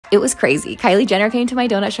It was crazy. Kylie Jenner came to my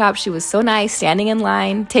donut shop. She was so nice, standing in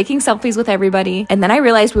line, taking selfies with everybody. And then I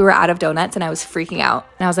realized we were out of donuts and I was freaking out.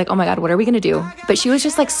 And I was like, oh my God, what are we gonna do? But she was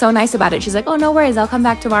just like so nice about it. She's like, oh, no worries, I'll come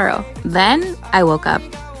back tomorrow. Then I woke up.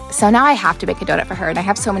 So now I have to bake a donut for her and I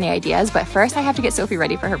have so many ideas, but first I have to get Sophie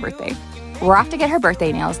ready for her birthday. We're off to get her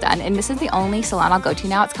birthday nails done, and this is the only salon I'll go to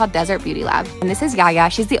now. It's called Desert Beauty Lab. And this is Yaya.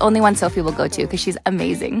 She's the only one Sophie will go to because she's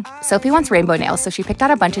amazing. Sophie wants rainbow nails, so she picked out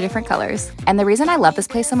a bunch of different colors. And the reason I love this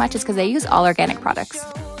place so much is because they use all organic products.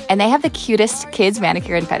 And they have the cutest kids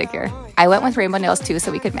manicure and pedicure. I went with rainbow nails too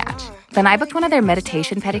so we could match. Then I booked one of their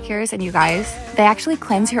meditation pedicures, and you guys, they actually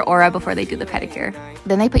cleanse your aura before they do the pedicure.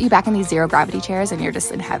 Then they put you back in these zero gravity chairs and you're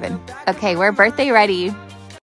just in heaven. Okay, we're birthday ready.